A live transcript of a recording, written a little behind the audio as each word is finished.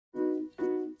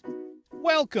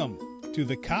Welcome to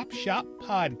the Cop Shop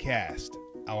Podcast,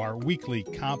 our weekly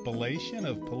compilation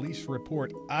of police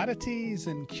report oddities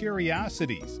and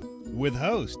curiosities, with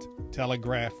host,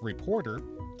 Telegraph reporter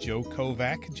Joe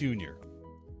Kovac Jr.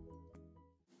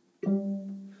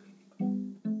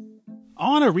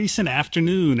 On a recent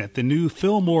afternoon at the new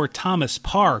Fillmore Thomas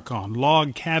Park on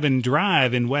Log Cabin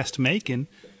Drive in West Macon,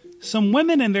 some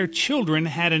women and their children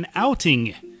had an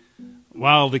outing.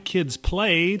 While the kids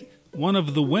played, one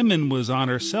of the women was on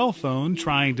her cell phone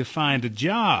trying to find a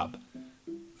job.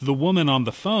 The woman on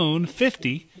the phone,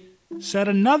 50, said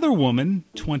another woman,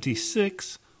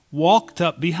 26, walked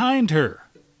up behind her.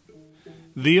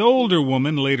 The older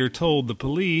woman later told the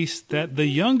police that the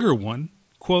younger one,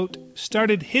 quote,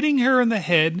 started hitting her in the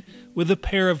head with a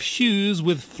pair of shoes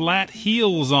with flat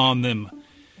heels on them.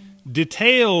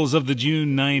 Details of the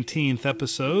June 19th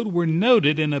episode were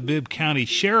noted in a Bibb County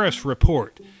Sheriff's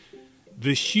report.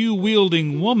 The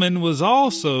shoe-wielding woman was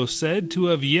also said to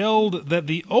have yelled that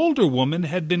the older woman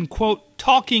had been, quote,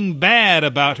 talking bad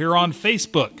about her on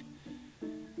Facebook.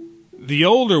 The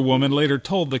older woman later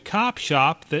told the cop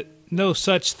shop that no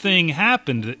such thing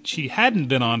happened, that she hadn't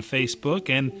been on Facebook,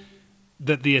 and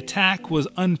that the attack was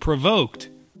unprovoked.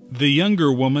 The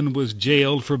younger woman was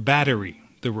jailed for battery,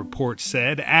 the report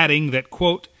said, adding that,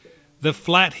 quote, the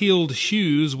flat-heeled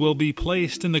shoes will be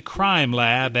placed in the crime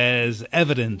lab as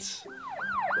evidence.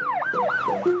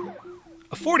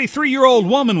 A 43-year-old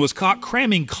woman was caught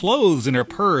cramming clothes in her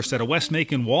purse at a West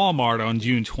Macon Wal-Mart on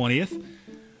June 20th.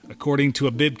 According to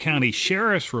a Bibb County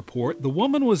Sheriff's report, the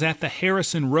woman was at the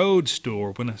Harrison Road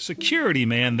store when a security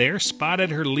man there spotted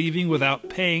her leaving without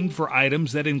paying for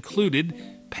items that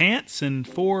included pants and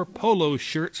 4 polo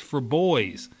shirts for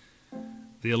boys.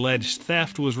 The alleged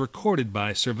theft was recorded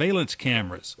by surveillance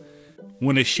cameras.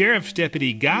 When a sheriff's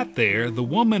deputy got there, the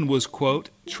woman was,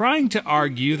 quote, trying to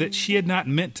argue that she had not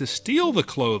meant to steal the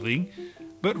clothing,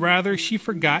 but rather she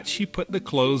forgot she put the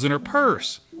clothes in her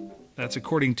purse. That's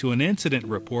according to an incident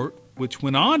report, which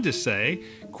went on to say,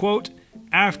 quote,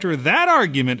 after that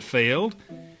argument failed,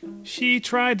 she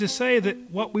tried to say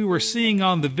that what we were seeing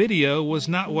on the video was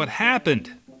not what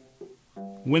happened.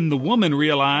 When the woman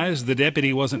realized the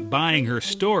deputy wasn't buying her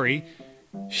story,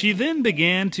 she then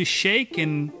began to shake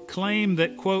and claim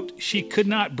that, quote, she could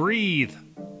not breathe.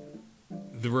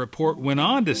 The report went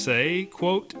on to say,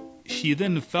 quote, she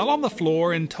then fell on the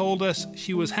floor and told us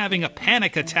she was having a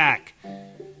panic attack.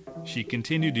 She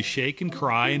continued to shake and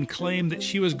cry and claimed that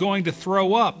she was going to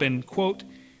throw up and, quote,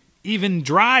 even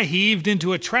dry heaved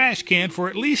into a trash can for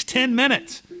at least 10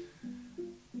 minutes.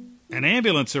 An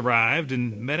ambulance arrived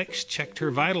and medics checked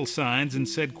her vital signs and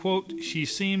said, quote, she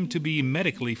seemed to be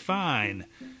medically fine.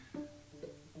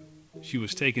 She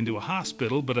was taken to a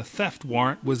hospital, but a theft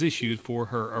warrant was issued for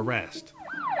her arrest.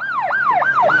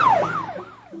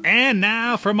 And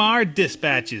now from our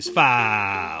dispatches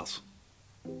files.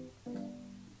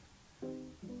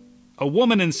 A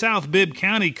woman in South Bibb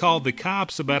County called the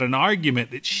cops about an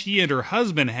argument that she and her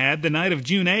husband had the night of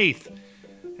June 8th.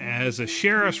 As a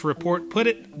sheriff's report put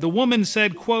it, the woman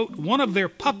said, quote, one of their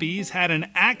puppies had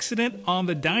an accident on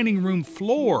the dining room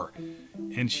floor,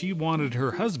 and she wanted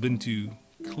her husband to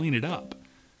clean it up.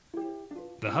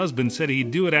 The husband said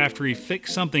he'd do it after he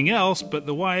fixed something else, but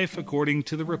the wife, according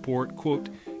to the report, quote,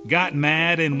 got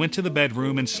mad and went to the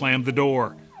bedroom and slammed the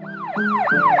door.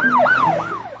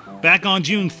 Back on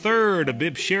June 3rd, a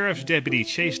Bibb sheriff's deputy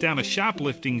chased down a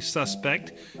shoplifting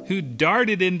suspect who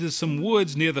darted into some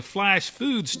woods near the Flash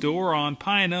Food store on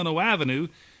Pionono Avenue,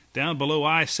 down below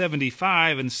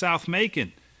I-75 in South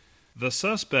Macon. The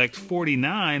suspect,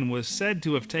 49, was said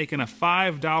to have taken a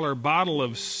 $5 bottle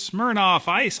of Smirnoff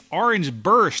Ice Orange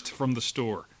Burst from the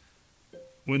store.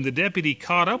 When the deputy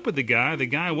caught up with the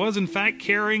guy was in fact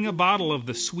carrying a bottle of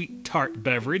the sweet tart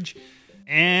beverage,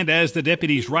 and as the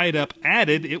deputy's write-up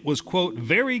added, it was, quote,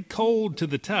 very cold to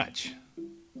the touch.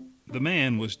 The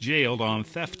man was jailed on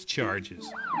theft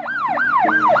charges.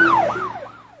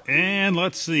 And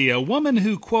let's see, a woman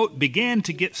who, quote, began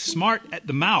to get smart at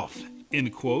the mouth,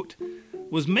 end quote,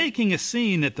 was making a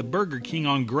scene at the Burger King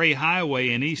on Gray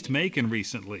Highway in East Macon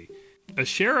recently. A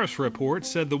sheriff's report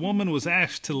said the woman was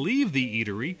asked to leave the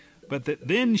eatery, but that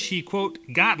then she, quote,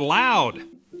 got loud.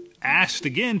 Asked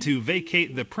again to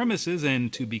vacate the premises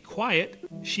and to be quiet,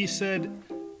 she said,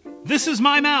 "This is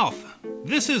my mouth!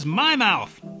 This is my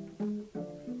mouth!"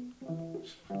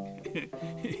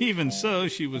 Even so,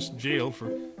 she was jailed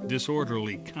for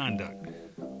disorderly conduct.